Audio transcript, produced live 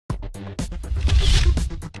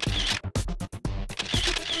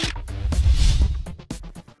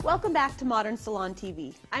Welcome back to Modern Salon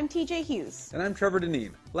TV. I'm TJ Hughes. And I'm Trevor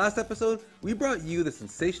Deneen. Last episode, we brought you the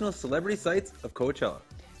sensational celebrity sights of Coachella.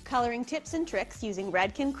 Coloring tips and tricks using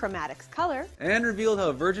Redken Chromatics color. And revealed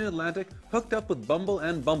how Virgin Atlantic hooked up with Bumble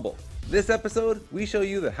and Bumble. This episode, we show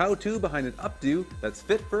you the how-to behind an updo that's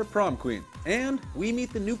fit for a prom queen. And we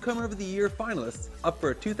meet the Newcomer of the Year finalists up for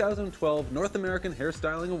a 2012 North American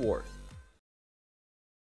Hairstyling Award.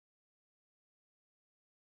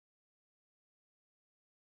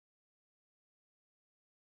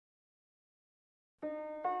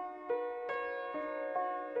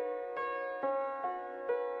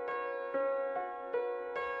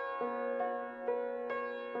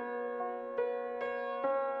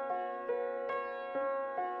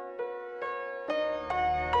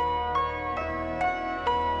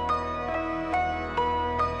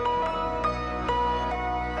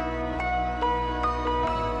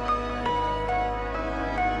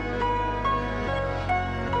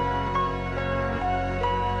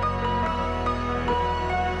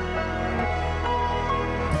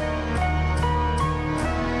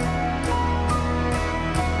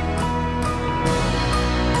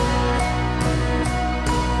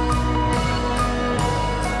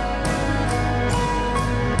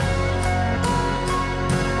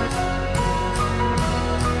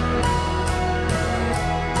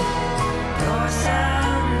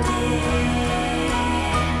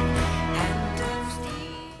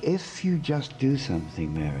 If you just do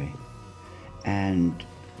something, Mary, and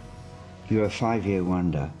you're a 5-year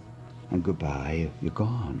wonder, and goodbye, you're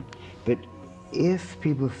gone. But if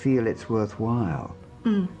people feel it's worthwhile,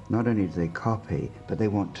 not only do they copy, but they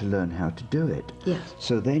want to learn how to do it. Yes.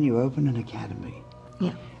 So then you open an academy.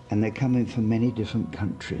 Yeah. And they come in from many different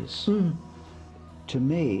countries. To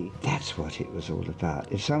me, that's what it was all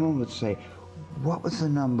about. If someone would say, what was the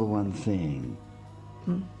number one thing,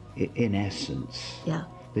 in essence,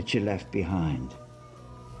 that you left behind?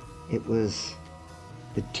 It was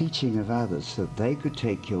the teaching of others so they could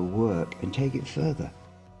take your work and take it further.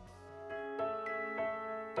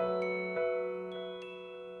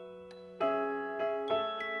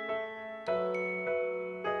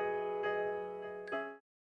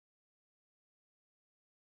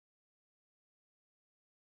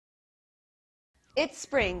 It's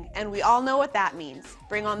spring, and we all know what that means.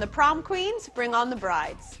 Bring on the prom queens, bring on the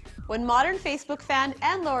brides. When modern Facebook fan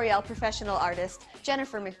and L'Oreal professional artist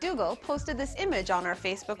Jennifer McDougall posted this image on our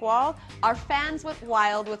Facebook wall, our fans went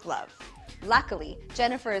wild with love. Luckily,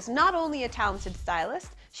 Jennifer is not only a talented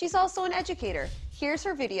stylist, she's also an educator. Here's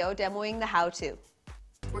her video demoing the how-to.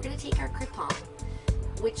 We're going to take our crepon,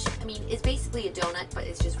 which, is basically a donut, but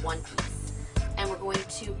it's just one piece. And we're going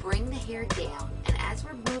to bring the hair down, and as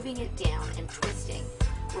we're moving it down and twisting,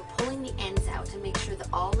 we're pulling the ends out to make sure that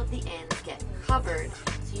all of the ends get covered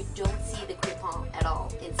so you don't see the crepon at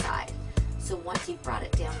all inside. So once you've brought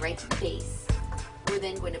it down right to the base, we're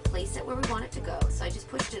then going to place it where we want it to go. So I just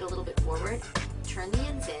pushed it a little bit forward, turn the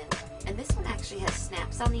ends in, and this one actually has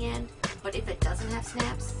snaps on the end, but if it doesn't have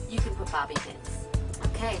snaps, you can put bobby pins.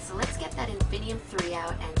 Okay, so let's get that Infinium 3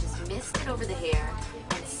 out and just mist it over the hair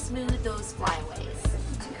and smooth those flyaways.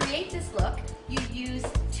 To create this look, you use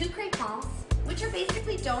 2 crepons, which are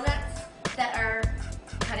basically donuts that are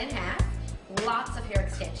cut in half. Lots of hair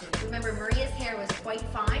extensions. Remember, Maria's hair was quite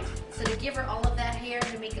fine, so to give her all of that hair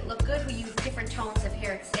to make it look good, we use different tones of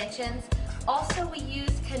hair extensions. Also, we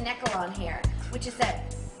use Kanekalon hair, which is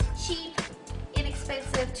that cheap,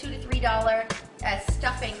 inexpensive $2 to $3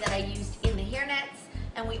 stuffing that I used in the hair nets.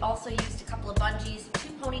 And we also used a couple of bungees, 2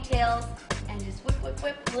 ponytails, and just whip, whip,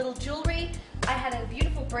 whip, little jewelry. I had a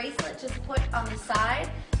beautiful bracelet just put on the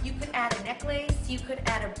side. You could add a necklace, you could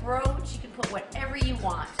add a brooch, you can put whatever you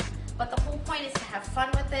want. But the whole point is to have fun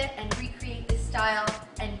with it and recreate this style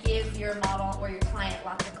and give your model or your client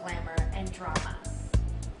lots of glamour and drama.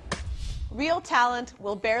 Real talent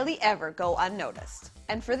will barely ever go unnoticed.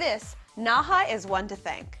 And for this, Naha is one to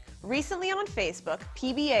thank. Recently on Facebook,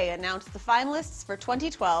 PBA announced the finalists for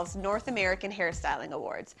 2012's North American Hairstyling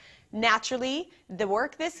Awards. Naturally, the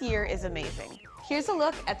work this year is amazing. Here's a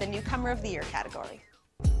look at the Newcomer of the Year category.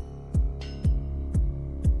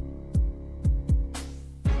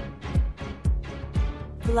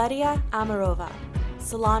 Valeria Amarova,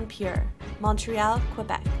 Salon Pure, Montreal,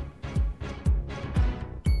 Quebec.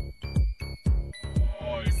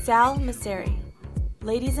 Sal Masseri,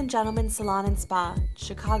 Ladies and Gentlemen Salon and Spa,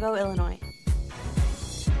 Chicago, Illinois.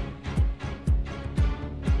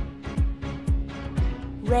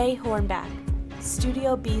 Ray Hornback,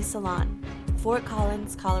 Studio B Salon, Fort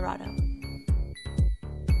Collins, Colorado.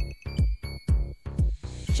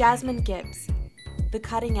 Jasmine Gibbs, The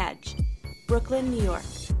Cutting Edge, Brooklyn, New York.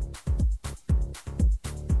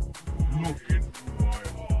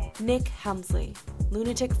 Nick Helmsley,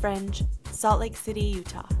 Lunatic Fringe, Salt Lake City,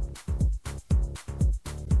 Utah.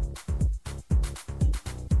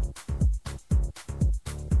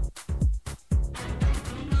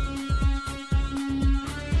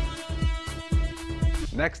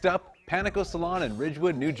 Next up, Panico Salon in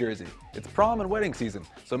Ridgewood, New Jersey. It's prom and wedding season,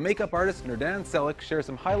 so makeup artist Nerdan Selick shares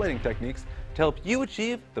some highlighting techniques to help you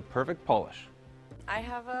achieve the perfect polish. I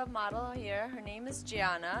have a model here. Her name is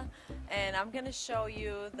Gianna, and I'm going to show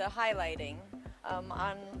you the highlighting.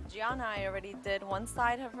 On Gianna, I already did one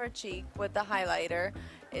side of her cheek with the highlighter.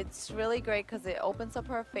 It's really great because it opens up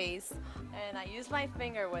her face, and I use my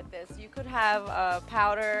finger with this. You could have a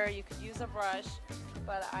powder, you could use a brush,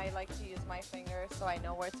 but I like to use my finger so I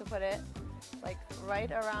know where to put it. Like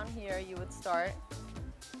right around here you would start.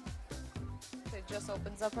 So it just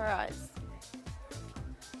opens up her eyes.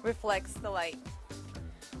 Reflects the light.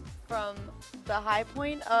 From the high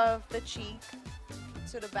point of the cheek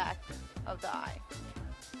to the back of the eye.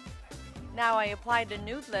 Now I applied the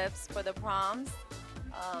nude lips for the proms.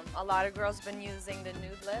 A lot of girls been using the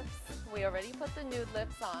nude lips. We already put the nude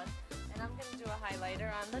lips on, and I'm going to do a highlighter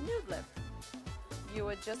on the nude lip. You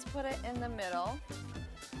would just put it in the middle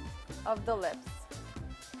of the lips.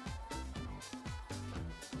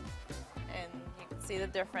 And you can see the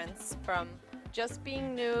difference from just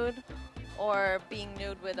being nude or being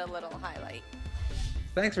nude with a little highlight.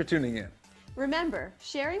 Thanks for tuning in. Remember,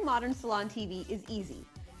 sharing Modern Salon TV is easy.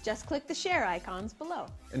 Just click the share icons below.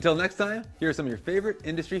 Until next time, here are some of your favorite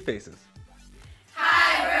industry faces.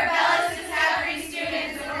 Hi, we're Bella Discovery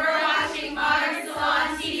students and we're watching Modern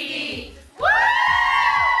Salon TV. Woo!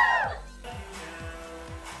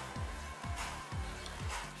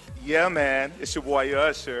 Yeah, man, it's your boy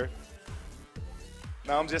Usher.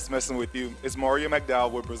 No, I'm just messing with you. It's Mario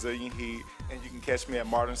McDowell with Brazilian Heat, and you can catch me at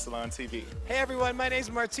Modern Salon TV. Hey everyone, my name's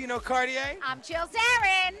Martino Cartier. I'm Jill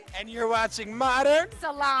Zarin. And you're watching Modern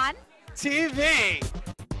Salon TV.